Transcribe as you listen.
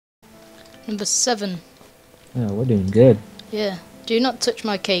Number 7. Oh, we're doing good. Yeah. Do not touch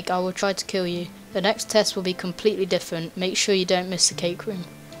my cake, I will try to kill you. The next test will be completely different. Make sure you don't miss the cake room.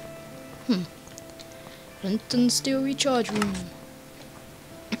 London Steel Recharge Room.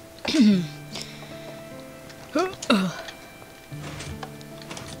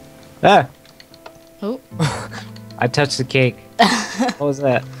 Ah! Oh. I touched the cake. What was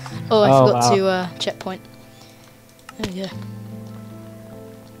that? Oh, I forgot wow. to checkpoint. There we go.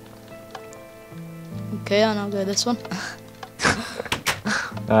 Okay, and I'll go this one.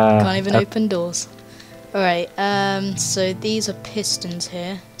 Can't even open doors. Alright, so these are pistons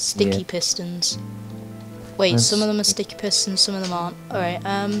here. Sticky pistons. Wait, some of them are sticky pistons, some of them aren't. Alright,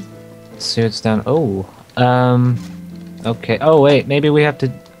 Let's see what's down. Oh, okay. Oh, wait, maybe we have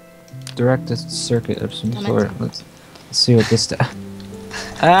to direct a circuit of some sort. Let's see what this does.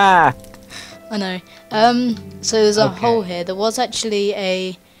 Ah! I know. So there's a hole here. There was actually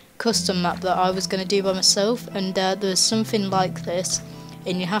a custom map that I was going to do by myself, and there's something like this,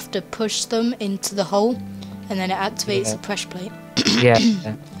 and you have to push them into the hole, and then it activates the pressure plate. Yeah.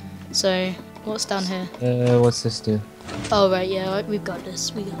 So, what's down here? What's this do? Oh, right, yeah, we've got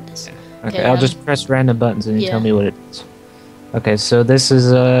this. We got this. Okay, I'll just press random buttons and you tell me what it is. Okay, so this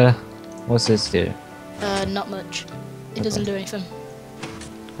is, what's this do? Not much. It doesn't do anything.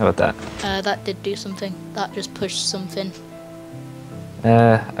 How about that? That did do something. That just pushed something.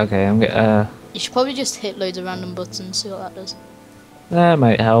 Okay, You should probably just hit loads of random buttons, see what that does. That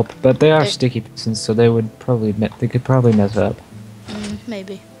might help, but they are sticky pistons, so they could probably mess up.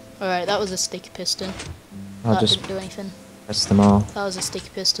 Maybe. Alright, that was a sticky piston. I'll That just didn't do anything. press them all. That was a sticky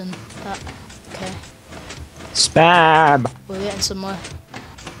piston. Okay. Spam! We're getting somewhere.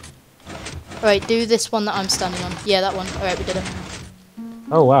 Alright, do this one that I'm standing on. Yeah, that one. Alright, we did it.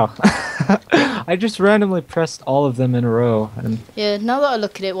 Oh wow. I just randomly pressed all of them in a row. And yeah, now that I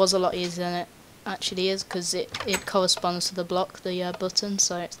look at it, it was a lot easier than it actually is, because it corresponds to the block, the button,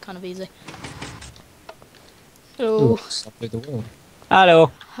 so it's kind of easy. Hello. Ooh, the world.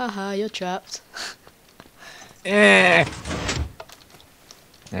 Hello. Haha, you're trapped. There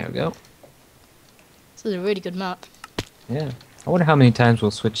we go. This is a really good map. Yeah. I wonder how many times we'll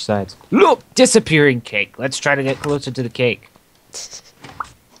switch sides. Look! Disappearing cake. Let's try to get closer to the cake.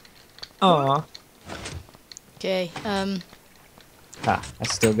 Aww. Okay, Ah, I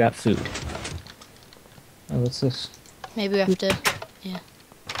still got food. Oh, what's this? maybe we have to, yeah.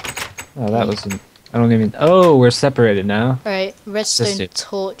 Oh, that wasn't... I don't even... Oh, we're separated now. Alright, redstone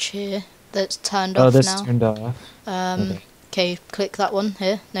torch here that's turned Oh, off this now. turned off. Okay, click that one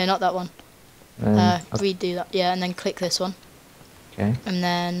here. No, not that one. Redo that. Yeah, and then click this one. Okay. And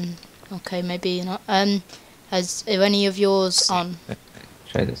then, okay, maybe not. Are any of yours on?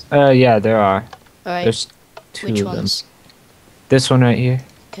 Try this. Yeah, there are. Alright. There's two Which of ones? them. This one right here.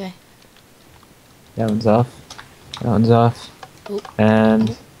 Okay. That one's off. That one's off. Ooh.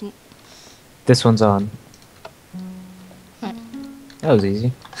 And this one's on. Right. That was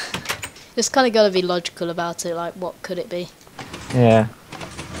easy. Just kind of got to be logical about it. Like, what could it be? Yeah.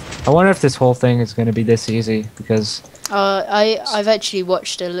 I wonder if this whole thing is going to be this easy, because... I've actually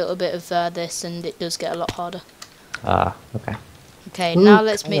watched a little bit of this, and it does get a lot harder. Ah, okay. Okay, Ooh, now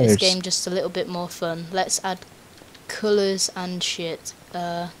let's make this colours. game just a little bit more fun. Let's add colours and shit.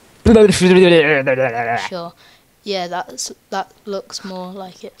 Sure. Yeah, that looks more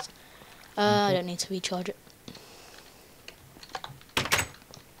like it. I don't need to recharge it.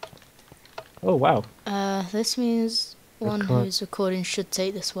 Oh, wow. This means one who's recording should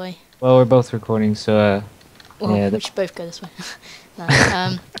take this way. Well, we're both recording, so, Well, yeah. we should both go this way.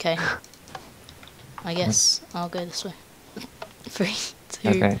 No, okay. I guess I'll go this way. 3,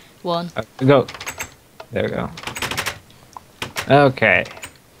 2, 1. Go. There we go. Okay.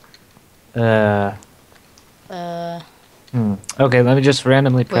 Okay, let me just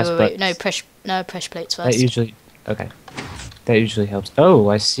randomly press Wait. No, press plates first. That usually... Okay. That usually helps. Oh,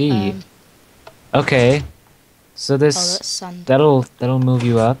 I see. Okay. So this... Oh, that's sand. That'll move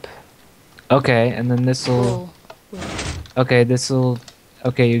you up. Okay, and then this'll... Okay, this'll...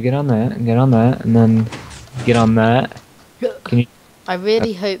 Okay, you get on that, and get on that, and then get on that. Can you... I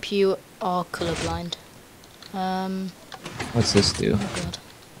really hope you are colorblind. What's this do? Oh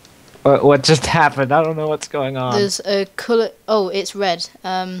god. What just happened? I don't know what's going on. There's a color... Oh, it's red.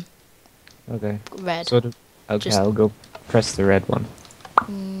 Okay. Red. So okay, I'll go press the red one.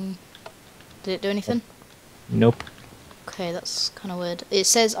 Did it do anything? Nope. Okay, that's kind of weird. It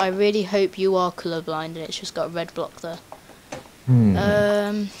says, I really hope you are colorblind, and it's just got a red block there.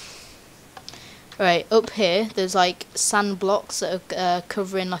 Right, up here, there's like sand blocks that are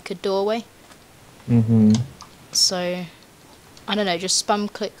covering like a doorway. So, I don't know, just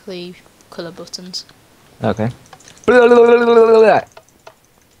spam click the colour buttons. Okay.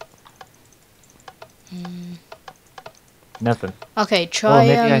 Nothing. Okay, Oh, try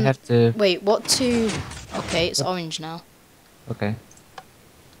maybe I have to. wait, what to okay, it's orange now. Okay.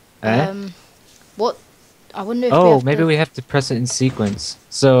 Eh? What I wonder if we Oh, have maybe to we have to press it in sequence.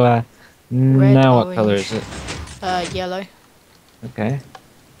 So, red, now what color is orange, it? yellow. Okay.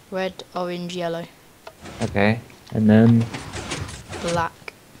 Red, orange, yellow. Okay. And then.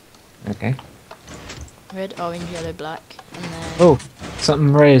 Black. Okay. Red, orange, yellow, black. And then Oh,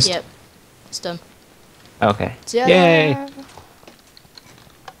 something raised. yep, it's done. Okay. Ta-da! Yay!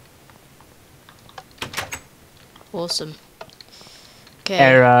 Awesome. Okay.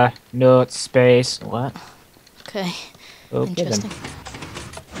 Error. Note space. What? Okay. Okay Interesting. then.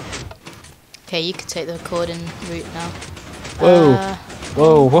 Okay, you can take the recording route now. Whoa.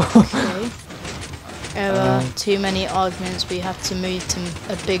 Whoa. Whoa. Okay. Error. Too many arguments. We have to move to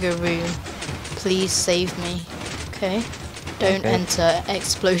a bigger room. Please save me. Okay. Don't Okay. enter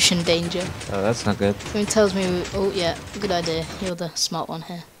explosion danger. Oh, that's not good. Something tells me. Oh yeah, good idea. You're the smart one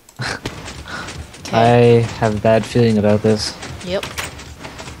here. I have a bad feeling about this. Yep.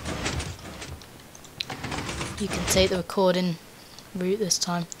 You can take the recording route this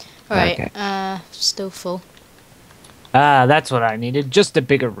time. Alright, Okay. Still full. Ah, that's what I needed. Just a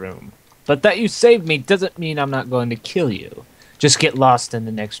bigger room. But that you saved me doesn't mean I'm not going to kill you. Just get lost in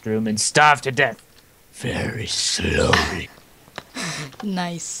the next room and starve to death. Very slowly.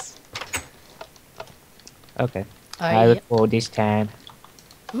 Nice. Okay. I record this time.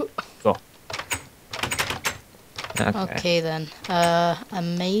 Go. Okay then. A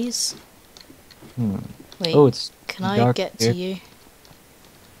maze? Wait, Oh, it's can I dark get here. to you?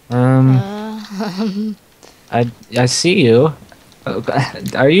 I see you. Oh,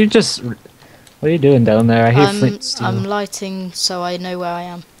 God. Are you just? What are you doing down there? I hear flint and steel. I'm lighting so I know where I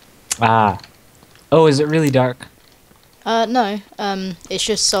am. Ah. Oh, is it really dark? No. It's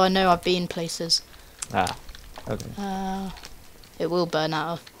just so I know I've been places. Ah. Okay. It will burn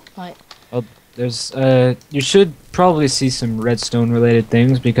out of light. Well, there's you should probably see some redstone related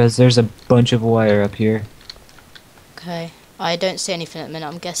things because there's a bunch of wire up here. Okay. I don't see anything at the minute.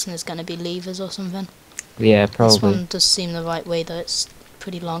 I'm guessing there's going to be levers or something. Yeah, probably. This one does seem the right way though. It's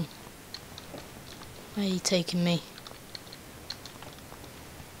pretty long. Where are you taking me?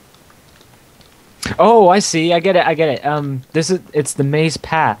 Oh, I see. I get it. I get it. It's the maze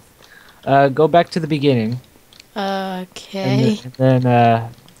path. Go back to the beginning. Okay. And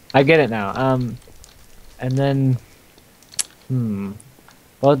then I get it now. And then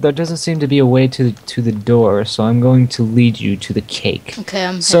well, there doesn't seem to be a way to the door, so I'm going to lead you to the cake. Okay,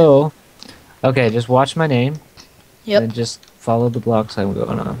 I'm here. So, okay, just watch my name. Yep. And just follow the blocks I'm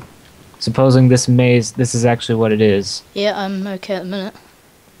going on. Supposing this maze, this is actually what it is. Yeah, I'm okay at the minute.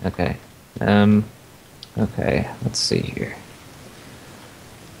 Okay. Okay, let's see here.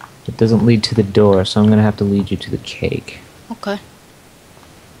 It doesn't lead to the door, so I'm gonna have to lead you to the cake. Okay.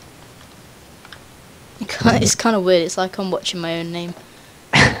 It's kind of weird. It's like I'm watching my own name.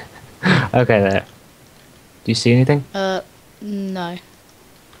 Okay, there. Do you see anything? No.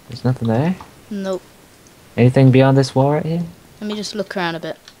 There's nothing there? Nope. Anything beyond this wall right here? Let me just look around a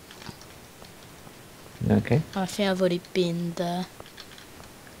bit. Okay. I think I've already been there.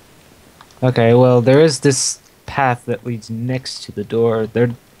 Okay, well, there is this path that leads next to the door.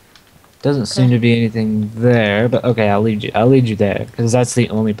 There doesn't seem to be anything there, but okay, I'll lead you there, because that's the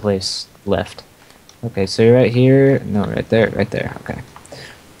only place left. Okay, so you're right here. No, right there, okay.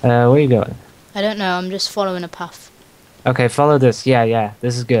 Where are you going? I don't know, I'm just following a path. Okay, follow this. Yeah,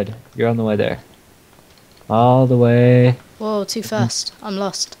 this is good. You're on the way there. All the way. Whoa, too fast. I'm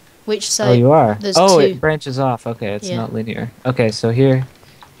lost. Which side? Oh, you are? There's oh, two. it branches off. Okay, it's Yeah. not linear. Okay, so here,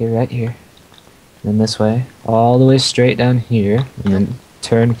 right here. Then this way. All the way straight down here. And then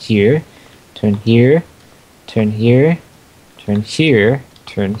turn here. Turn here. Turn here. Turn here.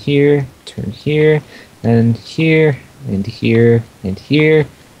 Turn here. Turn here. And here. And here. And here.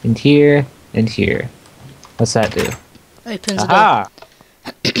 And here. And here. What's that do? Opens Aha! it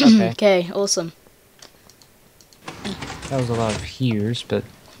up. Okay. Okay, awesome. That was a lot of here's, but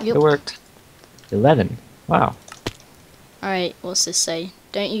Yep. it worked. 11. Wow. Alright, what's this say?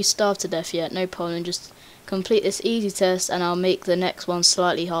 Don't you starve to death yet, no problem, just complete this easy test and I'll make the next one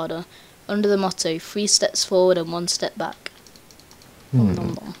slightly harder. Under the motto, 3 steps forward and 1 step back. Nom, nom,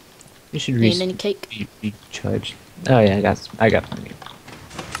 nom. You should Need any cake? recharge. Oh yeah, I got plenty.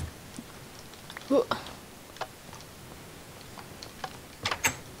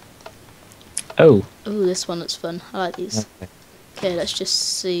 Oh. Ooh, this one looks fun. I like these. Okay. Okay, let's just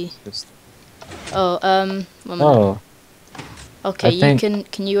see. Just- Oh, 1 minute. Oh. Okay, I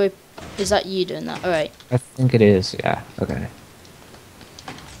think- can you Is that you doing that? Alright. I think it is. Yeah. Okay.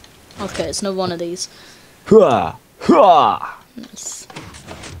 Okay, it's not one of these. Hua! Hua! Nice.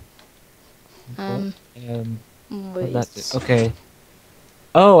 What Wait. that do? Okay.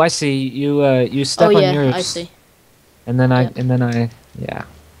 Oh, I see. You Oh step on yeah, yours. I see. And then Yep. yeah.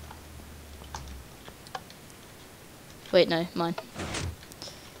 Wait, no, mine.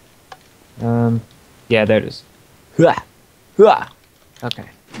 Yeah, there it is. Hua! Hua! Okay.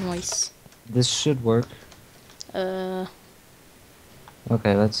 Nice. This should work. Uh,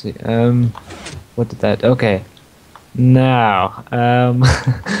 Okay, let's see. What did that? Okay. Now,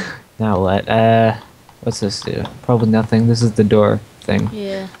 now what? What's this do? Probably nothing. This is the door thing.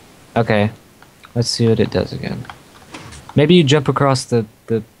 yeah. Okay. Let's see what it does again. Maybe you jump across the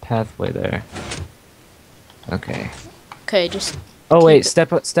pathway there. Okay. Okay, just. Oh wait,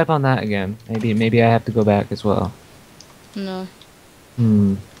 keep step on that again. Maybe I have to go back as well. No.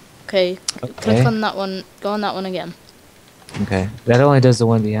 Hmm. Okay, Okay. click on that one. Go on that one again. Okay. That only does the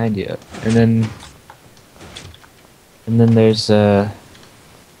one behind you. And then there's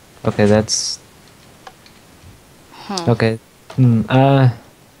okay, that's Huh. okay. Maybe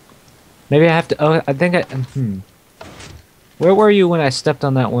I have to I think Where were you when I stepped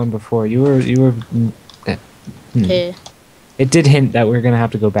on that one before? You were Here. It did hint that we're gonna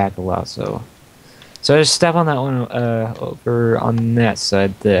have to go back a while, so I just step on that one over on that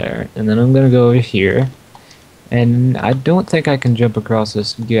side there, and then I'm gonna go over here, and I don't think I can jump across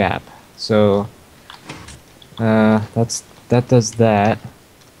this gap, so that does that.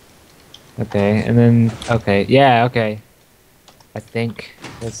 Okay, and then okay, yeah, okay. I think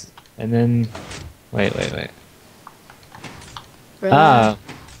that's and then wait. Ah,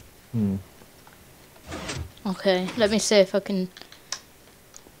 Okay, let me see if I can.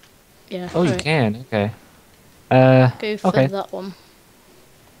 Yeah. oh, you alright. can. Okay. Go for Okay. that one.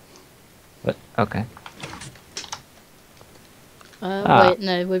 But okay. Wait,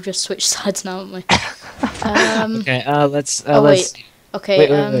 no, we've just switched sides now, haven't we? Okay. Let's. Oh let's. wait. Okay.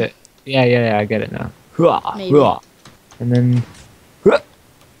 Wait. Yeah. I get it now. Hua, Maybe. hua. And then. Hua.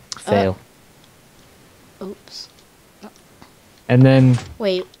 Fail. Oops. And then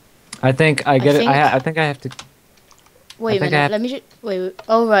Wait. I think I get it. think- I think I have to. Wait a think I minute. have- Let me just. Wait.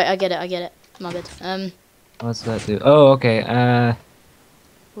 Oh right, I get it. My bad. What's that do? Oh, okay.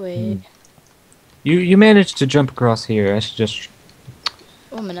 Wait. You managed to jump across here. I should just.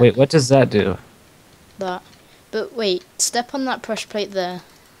 1 minute. Wait, what does that do? That. But wait. Step on that pressure plate there.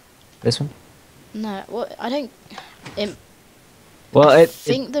 This one? No. What? I don't. It, Well, I it.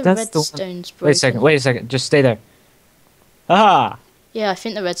 think the that's redstone's broken. Wait a second. Just stay there. Aha! Yeah, I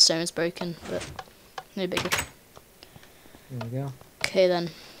think the redstone is broken, but no biggie. There we go. Okay then.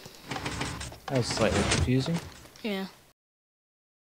 That was slightly confusing. Yeah.